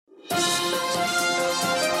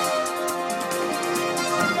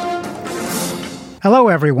Hello,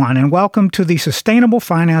 everyone, and welcome to the Sustainable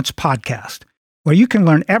Finance Podcast, where you can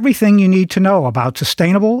learn everything you need to know about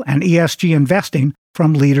sustainable and ESG investing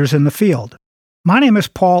from leaders in the field. My name is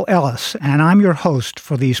Paul Ellis, and I'm your host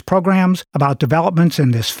for these programs about developments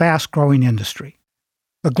in this fast-growing industry.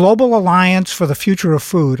 The Global Alliance for the Future of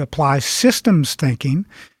Food applies systems thinking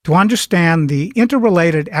to understand the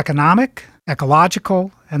interrelated economic,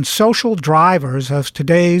 ecological, and social drivers of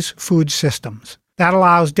today's food systems. That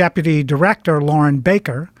allows Deputy Director Lauren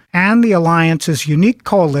Baker and the Alliance's unique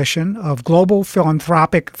coalition of global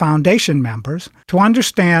philanthropic foundation members to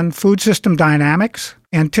understand food system dynamics,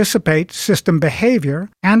 anticipate system behavior,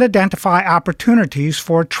 and identify opportunities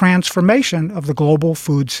for transformation of the global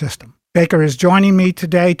food system. Baker is joining me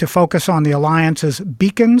today to focus on the Alliance's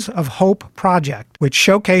Beacons of Hope project, which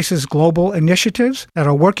showcases global initiatives that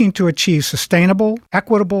are working to achieve sustainable,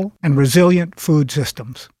 equitable, and resilient food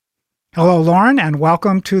systems. Hello, Lauren, and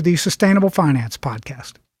welcome to the Sustainable Finance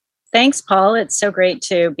Podcast. Thanks, Paul. It's so great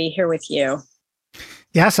to be here with you.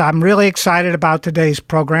 Yes, I'm really excited about today's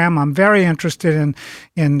program. I'm very interested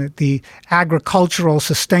in the agricultural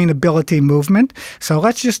sustainability movement. So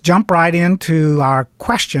let's just jump right into our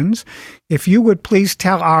questions. If you would please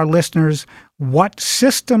tell our listeners what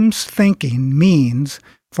systems thinking means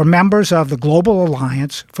for members of the Global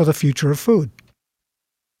Alliance for the Future of Food.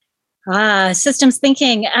 Systems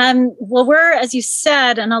thinking. Well, we're, as you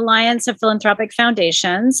said, an alliance of philanthropic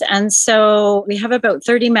foundations. And so we have about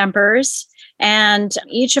 30 members. And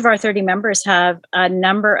each of our 30 members have a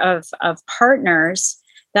number of partners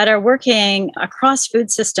that are working across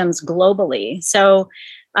food systems globally. So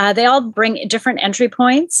they all bring different entry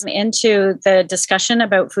points into the discussion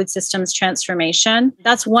about food systems transformation.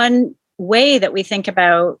 That's one way that we think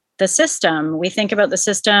about the system. We think about the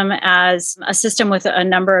system as a system with a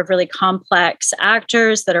number of really complex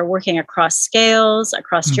actors that are working across scales,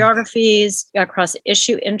 across geographies, across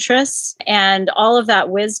issue interests. And all of that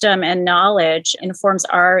wisdom and knowledge informs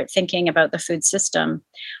our thinking about the food system.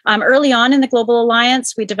 Early on in the Global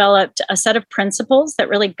Alliance, we developed a set of principles that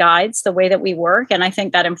really guides the way that we work. And I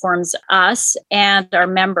think that informs us and our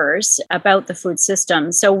members about the food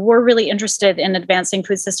system. So we're really interested in advancing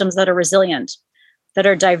food systems that are resilient, that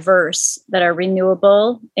are diverse, that are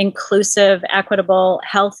renewable, inclusive, equitable,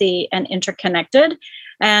 healthy, and interconnected.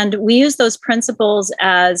 And we use those principles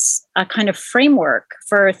as a kind of framework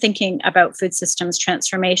for thinking about food systems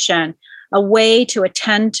transformation, a way to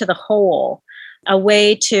attend to the whole, a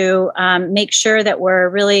way to make sure that we're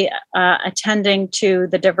really attending to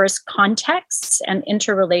the diverse contexts and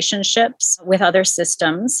interrelationships with other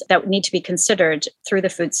systems that need to be considered through the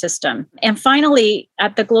food system. And finally,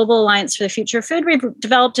 at the Global Alliance for the Future of Food, we've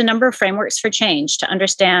developed a number of frameworks for change to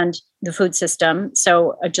understand the food system.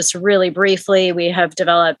 So just really briefly, we have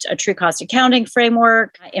developed a true cost accounting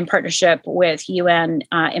framework in partnership with UN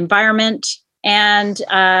Environment. And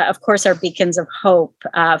of course, our Beacons of Hope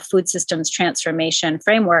food systems transformation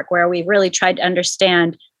framework, where we really tried to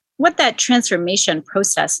understand what that transformation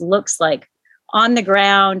process looks like on the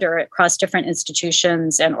ground or across different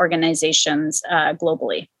institutions and organizations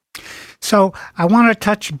globally. So I want to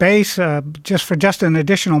touch base just an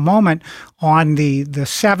additional moment on the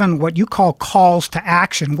 7 what you call calls to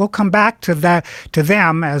action. We'll come back to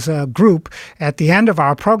them as a group at the end of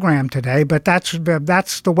our program today, but that's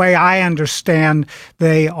the way I understand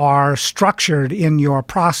they are structured in your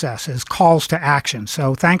process as calls to action.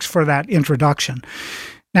 So thanks for that introduction.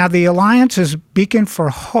 Now, the Alliance's Beacons for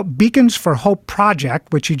Hope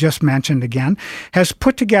project, which you just mentioned again, has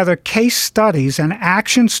put together case studies and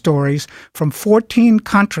action stories from 14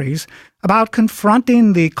 countries about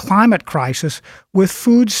confronting the climate crisis with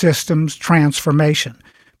food systems transformation.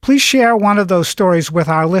 Please share one of those stories with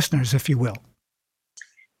our listeners, if you will.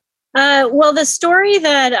 Well, the story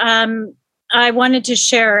that I wanted to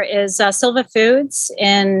share is Silva Foods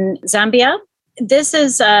in Zambia. This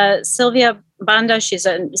is Sylvia Banda. She's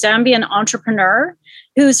a Zambian entrepreneur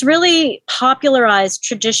who's really popularized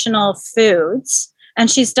traditional foods.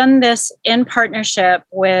 And she's done this in partnership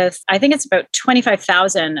with, I think it's about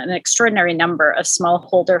 25,000, an extraordinary number of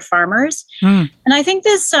smallholder farmers. And I think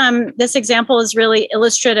this example is really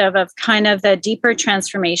illustrative of kind of the deeper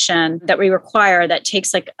transformation that we require that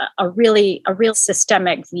takes like a real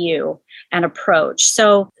systemic view and approach.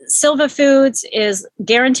 So Silva Foods is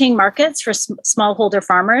guaranteeing markets for smallholder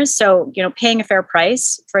farmers. So, paying a fair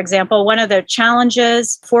price. For example, one of the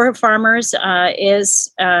challenges for farmers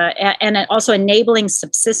and also enabling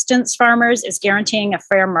subsistence farmers is guaranteeing a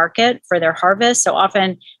fair market for their harvest. So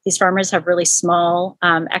often these farmers have really small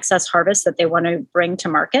excess harvests that they want to bring to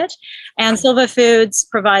market. And Silva Foods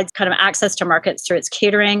provides kind of access to markets through its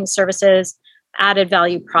catering services, added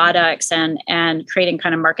value products and creating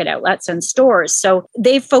kind of market outlets and stores. So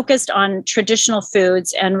they focused on traditional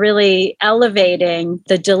foods and really elevating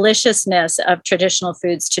the deliciousness of traditional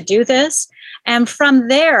foods to do this. And from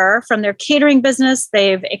there, from their catering business,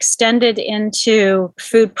 they've extended into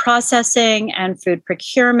food processing and food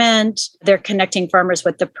procurement. They're connecting farmers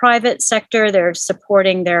with the private sector. They're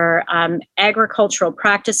supporting their agricultural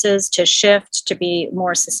practices to shift to be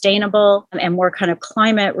more sustainable and more kind of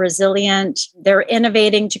climate resilient. They're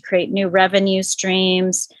innovating to create new revenue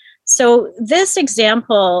streams. So this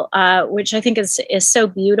example, which I think is so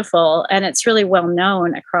beautiful, and it's really well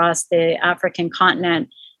known across the African continent,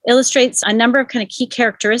 illustrates a number of kind of key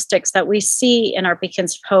characteristics that we see in our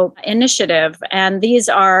Beacons of Hope initiative. And these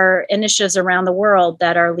are initiatives around the world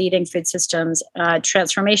that are leading food systems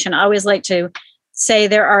transformation. I always like to say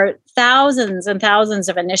there are thousands and thousands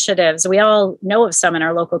of initiatives. We all know of some in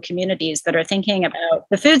our local communities that are thinking about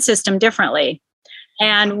the food system differently.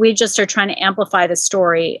 And we just are trying to amplify the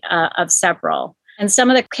story of several. And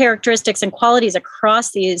some of the characteristics and qualities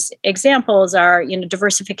across these examples are,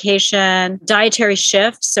 diversification, dietary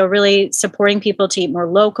shifts. So really supporting people to eat more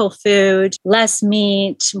local food, less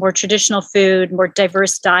meat, more traditional food, more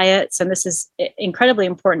diverse diets. And this is incredibly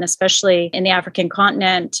important, especially in the African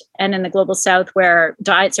continent and in the global South, where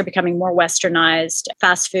diets are becoming more westernized.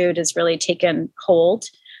 Fast food has really taken hold.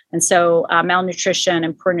 And so malnutrition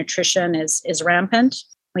and poor nutrition is rampant.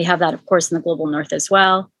 We have that, of course, in the global north as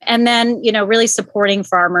well. And then, really supporting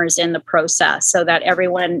farmers in the process so that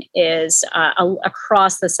everyone is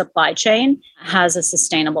across the supply chain has a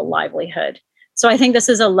sustainable livelihood. So I think this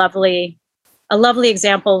is a lovely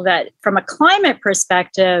example that from a climate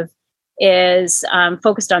perspective is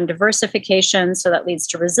focused on diversification. So that leads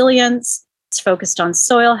to resilience. It's focused on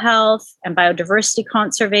soil health and biodiversity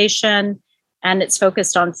conservation. And it's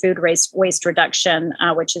focused on food waste reduction,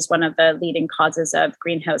 which is one of the leading causes of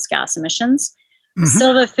greenhouse gas emissions. Mm-hmm.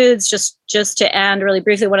 Silva Foods, just to end really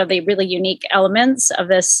briefly, one of the really unique elements of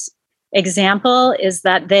this example is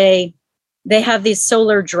that they have these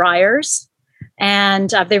solar dryers,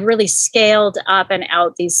 and they've really scaled up and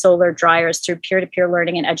out these solar dryers through peer-to-peer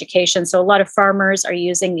learning and education. So a lot of farmers are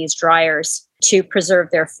using these dryers to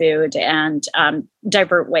preserve their food and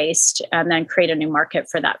divert waste and then create a new market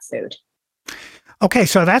for that food. Okay,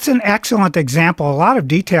 so that's an excellent example. A lot of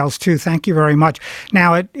details, too. Thank you very much.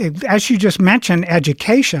 Now, as you just mentioned,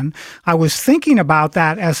 education, I was thinking about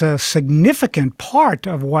that as a significant part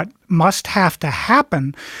of what must have to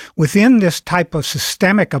happen within this type of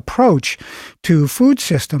systemic approach to food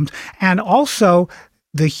systems, and also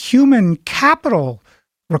the human capital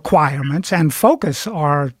requirements and focus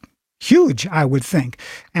are huge, I would think.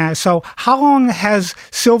 So how long has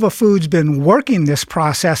Silva Foods been working this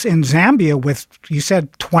process in Zambia with, you said,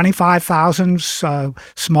 25,000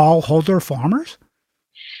 smallholder farmers?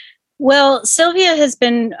 Well, Sylvia has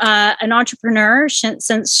been an entrepreneur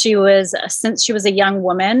since she was a young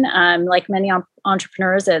woman. Like many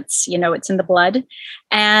entrepreneurs, it's in the blood,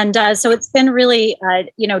 and so it's been really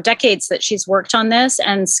decades that she's worked on this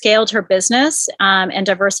and scaled her business and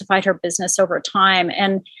diversified her business over time.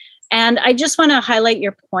 And I just want to highlight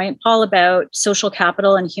your point, Paul, about social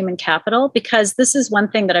capital and human capital, because this is one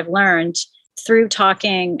thing that I've learned through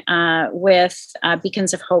talking with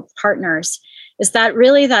Beacons of Hope partners, is that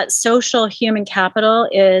really that social human capital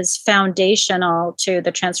is foundational to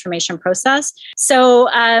the transformation process. So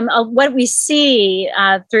what we see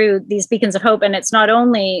through these Beacons of Hope, and it's not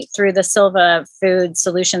only through the Silva Food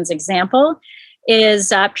Solutions example,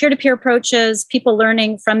 is peer-to-peer approaches, people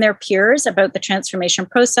learning from their peers about the transformation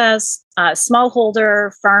process,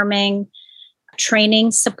 smallholder farming, training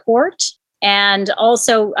support, and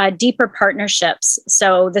also deeper partnerships.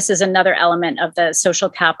 So this is another element of the social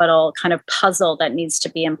capital kind of puzzle that needs to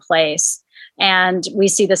be in place. And we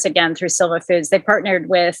see this again through Silva Foods. They partnered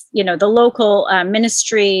with, the local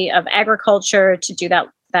Ministry of Agriculture to do that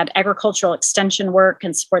agricultural extension work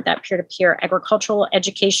and support that peer-to-peer agricultural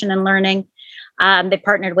education and learning. They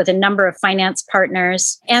partnered with a number of finance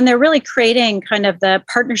partners, and they're really creating kind of the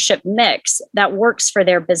partnership mix that works for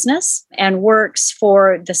their business and works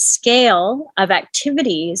for the scale of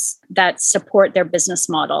activities that support their business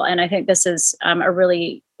model. And I think this is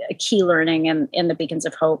a key learning in the Beacons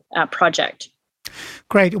of Hope project.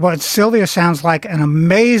 Great. Well, Sylvia sounds like an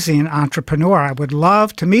amazing entrepreneur. I would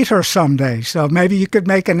love to meet her someday. So maybe you could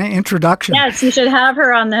make an introduction. Yes, you should have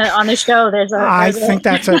her on the show. I think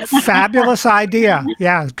that's a fabulous idea.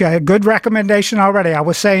 Yeah, good recommendation already. I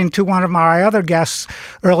was saying to one of my other guests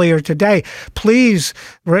earlier today, please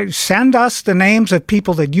send us the names of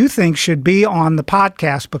people that you think should be on the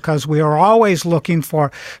podcast, because we are always looking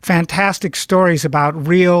for fantastic stories about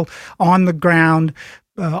real, on-the-ground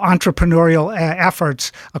entrepreneurial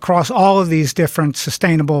efforts across all of these different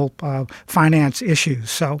sustainable finance issues.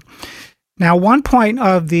 So now one part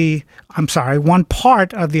of the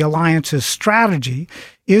Alliance's strategy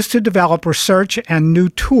is to develop research and new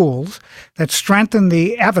tools that strengthen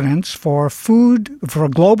the evidence for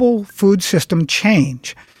global food system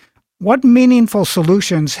change. What meaningful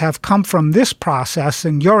solutions have come from this process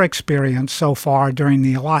in your experience so far during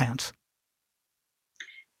the Alliance?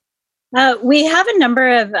 We have a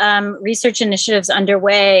number of research initiatives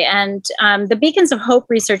underway, and the Beacons of Hope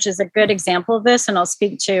research is a good example of this. And I'll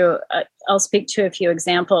speak to a few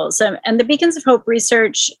examples. And the Beacons of Hope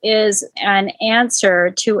research is an answer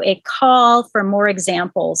to a call for more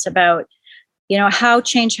examples about, how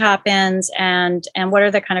change happens and what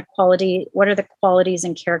are the qualities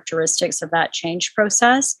and characteristics of that change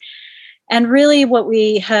process. And really, what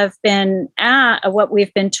we've been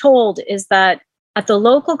told is that at the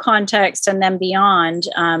local context and then beyond,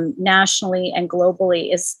 nationally and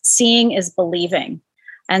globally, is seeing is believing.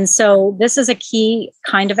 And so this is a key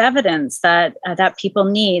kind of evidence that people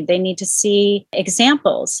need. They need to see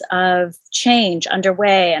examples of change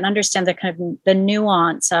underway and understand the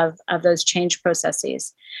nuance of those change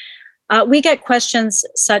processes. We get questions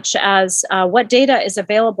such as, what data is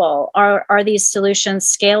available? Are these solutions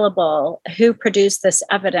scalable? Who produced this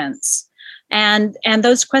evidence? And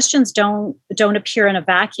those questions don't appear in a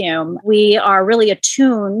vacuum. We are really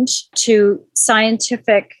attuned to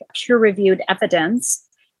scientific, peer-reviewed evidence.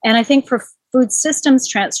 And I think for food systems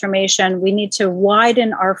transformation, we need to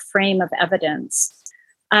widen our frame of evidence.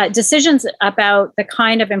 Decisions about the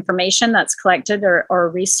kind of information that's collected or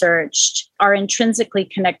researched are intrinsically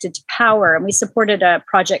connected to power. And we supported a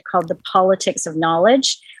project called The Politics of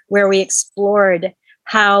Knowledge, where we explored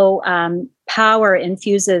how power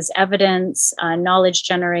infuses evidence, knowledge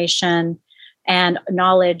generation, and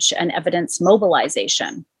knowledge and evidence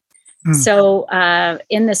mobilization. So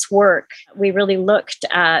in this work, we really looked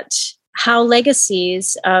at how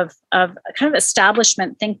legacies of kind of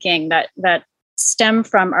establishment thinking that stem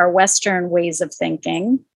from our Western ways of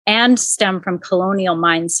thinking and stem from colonial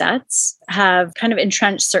mindsets have kind of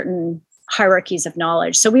entrenched certain hierarchies of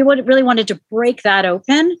knowledge. So we really wanted to break that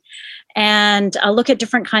open and look at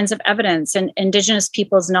different kinds of evidence and Indigenous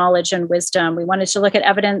peoples' knowledge and wisdom. We wanted to look at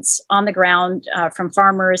evidence on the ground from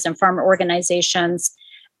farmers and farmer organizations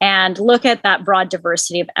and look at that broad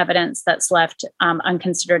diversity of evidence that's left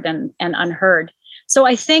unconsidered and unheard. So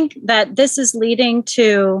I think that this is leading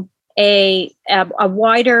to a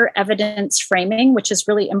wider evidence framing, which is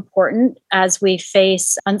really important as we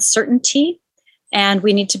face uncertainty. And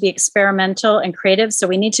we need to be experimental and creative. So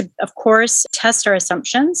we need to, of course, test our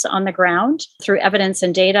assumptions on the ground through evidence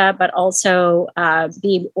and data, but also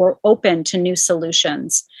be open to new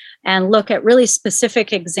solutions and look at really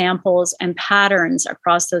specific examples and patterns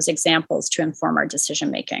across those examples to inform our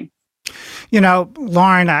decision making.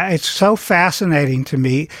 Lauren, it's so fascinating to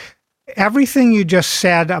me. Everything you just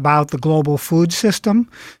said about the global food system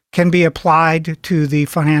can be applied to the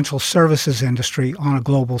financial services industry on a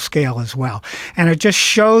global scale as well. And it just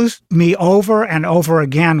shows me over and over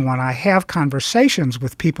again when I have conversations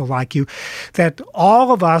with people like you that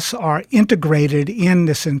all of us are integrated in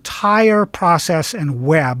this entire process and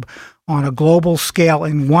web on a global scale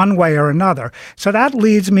in one way or another. So that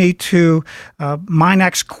leads me to my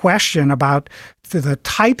next question about the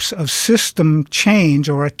types of system change,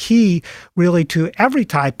 or a key really to every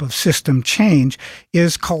type of system change,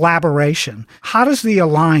 is collaboration. How does the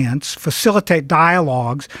Alliance facilitate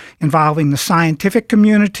dialogues involving the scientific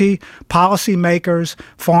community, policymakers,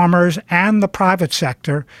 farmers, and the private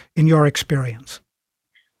sector in your experience?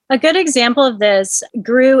 A good example of this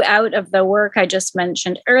grew out of the work I just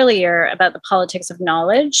mentioned earlier about the politics of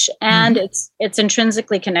knowledge, and it's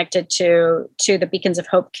intrinsically connected to the Beacons of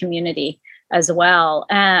Hope community as well.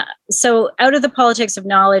 So out of the politics of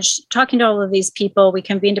knowledge, talking to all of these people, we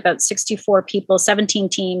convened about 64 people, 17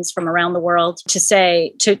 teams from around the world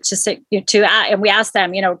and we asked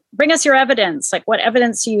them, bring us your evidence. Like, what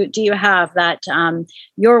evidence do you have that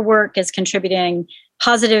your work is contributing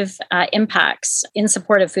positive impacts in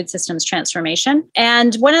support of food systems transformation?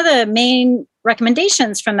 And one of the main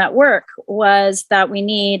recommendations from that work was that we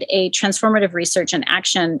need a transformative research and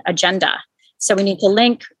action agenda. So we need to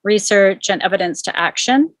link research and evidence to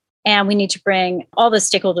action. And we need to bring all the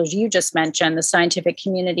stakeholders you just mentioned, the scientific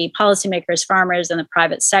community, policymakers, farmers, and the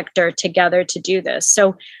private sector together to do this.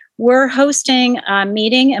 So we're hosting a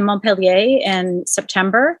meeting in Montpellier in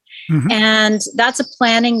September, and that's a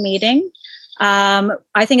planning meeting.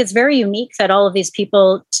 I think it's very unique that all of these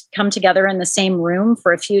people come together in the same room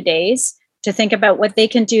for a few days to think about what they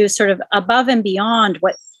can do sort of above and beyond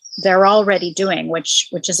what they're already doing, which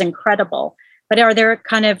is incredible. But are there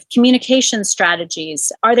kind of communication strategies?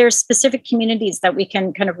 Are there specific communities that we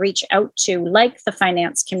can kind of reach out to, like the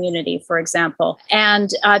finance community, for example?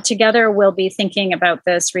 And together we'll be thinking about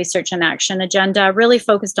this research and action agenda, really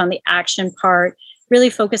focused on the action part, really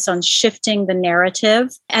focused on shifting the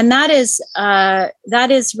narrative. And that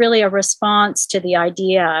is really a response to the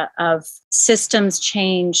idea of systems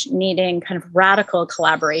change needing kind of radical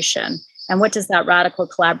collaboration. And what does that radical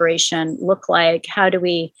collaboration look like? How do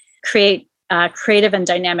we create creative and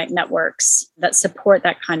dynamic networks that support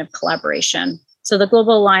that kind of collaboration? So the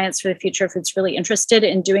Global Alliance for the Future of Food is really interested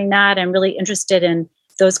in doing that and really interested in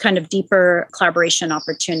those kind of deeper collaboration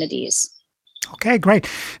opportunities. Okay, great.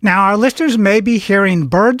 Now, our listeners may be hearing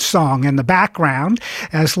birdsong in the background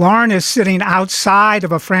as Lauren is sitting outside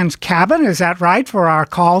of a friend's cabin. Is that right, for our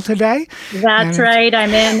call today? That's right.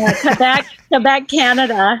 I'm in Quebec,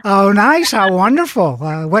 Canada. Oh, nice. How wonderful.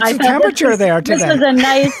 What's the temperature there today? This is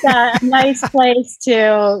a nice place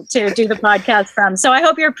to do the podcast from. So I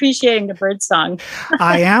hope you're appreciating the birdsong.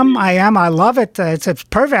 I am. I love it. It's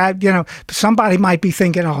perfect. Somebody might be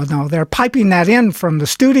thinking, oh, no, they're piping that in from the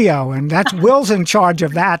studio, and that's Will's in charge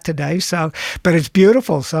of that today. But it's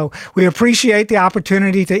beautiful. So we appreciate the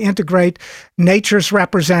opportunity to integrate nature's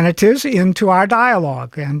representatives into our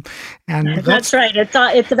dialogue. And that's right.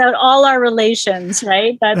 It's about all our relations,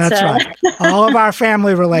 right? That's right. All of our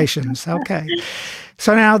family relations. Okay.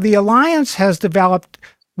 So now the Alliance has developed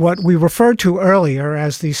what we referred to earlier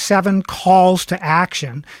as the 7 calls to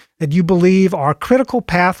action that you believe are critical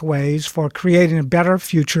pathways for creating a better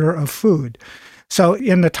future of food. So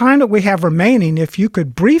in the time that we have remaining, if you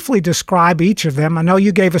could briefly describe each of them. I know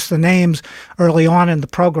you gave us the names early on in the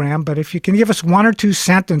program, but if you can give us 1 or 2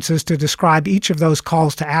 sentences to describe each of those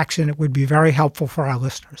calls to action, it would be very helpful for our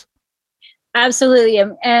listeners. Absolutely.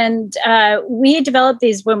 And we developed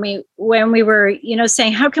these when we were,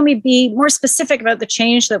 saying, how can we be more specific about the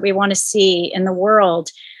change that we want to see in the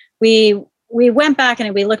world? We went back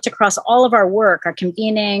and we looked across all of our work, our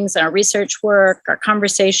convenings, our research work, our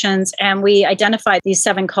conversations, and we identified these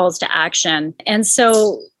 7 calls to action. And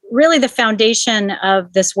so really the foundation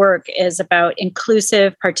of this work is about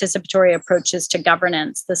inclusive participatory approaches to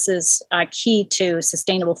governance. This is key to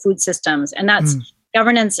sustainable food systems. And that's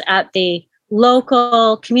governance at the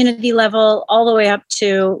local community level, all the way up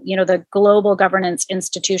to, the global governance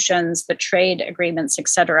institutions, the trade agreements, et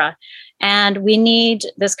cetera. And we need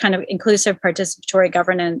this kind of inclusive participatory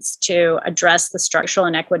governance to address the structural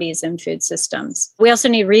inequities in food systems. We also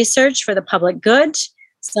need research for the public good.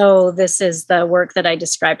 So this is the work that I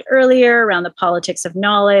described earlier around the politics of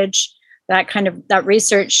knowledge. That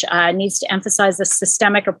research needs to emphasize the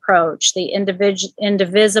systemic approach, the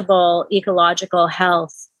indivisible ecological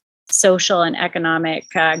health, social and economic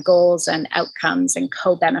goals and outcomes and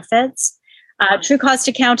co-benefits. True cost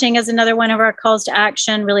accounting is another one of our calls to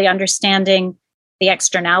action, really understanding the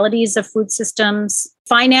externalities of food systems,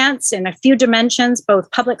 finance in a few dimensions,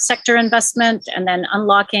 both public sector investment and then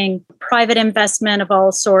unlocking private investment of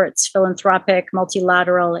all sorts, philanthropic,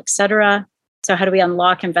 multilateral, et cetera. So how do we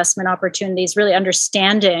unlock investment opportunities? Really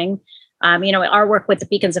understanding, our work with the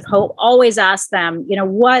Beacons of Hope always ask them,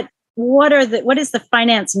 what is the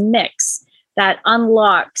finance mix that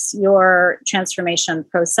unlocks your transformation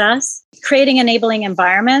process, creating enabling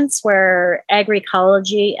environments where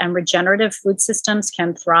agroecology and regenerative food systems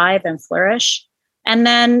can thrive and flourish. And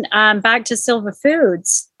then back to Silva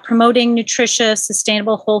Foods, promoting nutritious,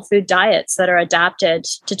 sustainable whole food diets that are adapted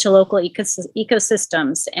to local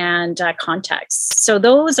ecosystems and contexts. So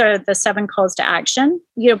those are the 7 calls to action.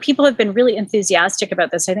 People have been really enthusiastic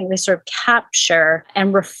about this. I think they sort of capture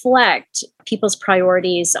and reflect people's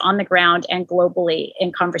priorities on the ground and globally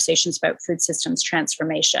in conversations about food systems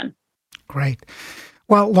transformation. Great.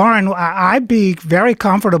 Well, Lauren, I'd be very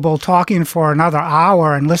comfortable talking for another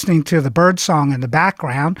hour and listening to the birdsong in the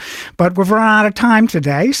background, but we've run out of time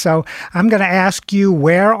today. So I'm going to ask you,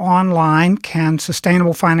 where online can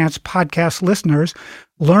Sustainable Finance Podcast listeners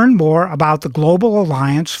learn more about the Global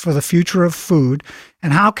Alliance for the Future of Food,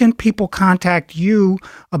 and how can people contact you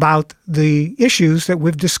about the issues that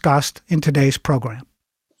we've discussed in today's program?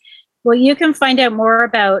 Well, you can find out more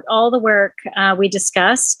about all the work we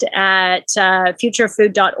discussed at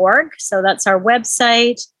futurefood.org. So that's our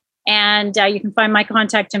website. And you can find my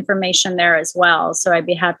contact information there as well. So I'd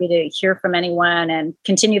be happy to hear from anyone and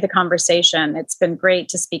continue the conversation. It's been great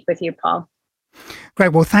to speak with you, Paul.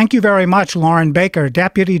 Great. Well, thank you very much, Lauren Baker,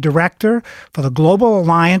 Deputy Director for the Global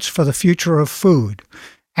Alliance for the Future of Food.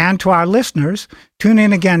 And to our listeners, tune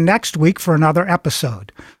in again next week for another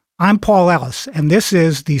episode. I'm Paul Ellis, and this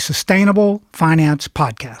is the Sustainable Finance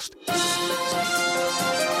Podcast.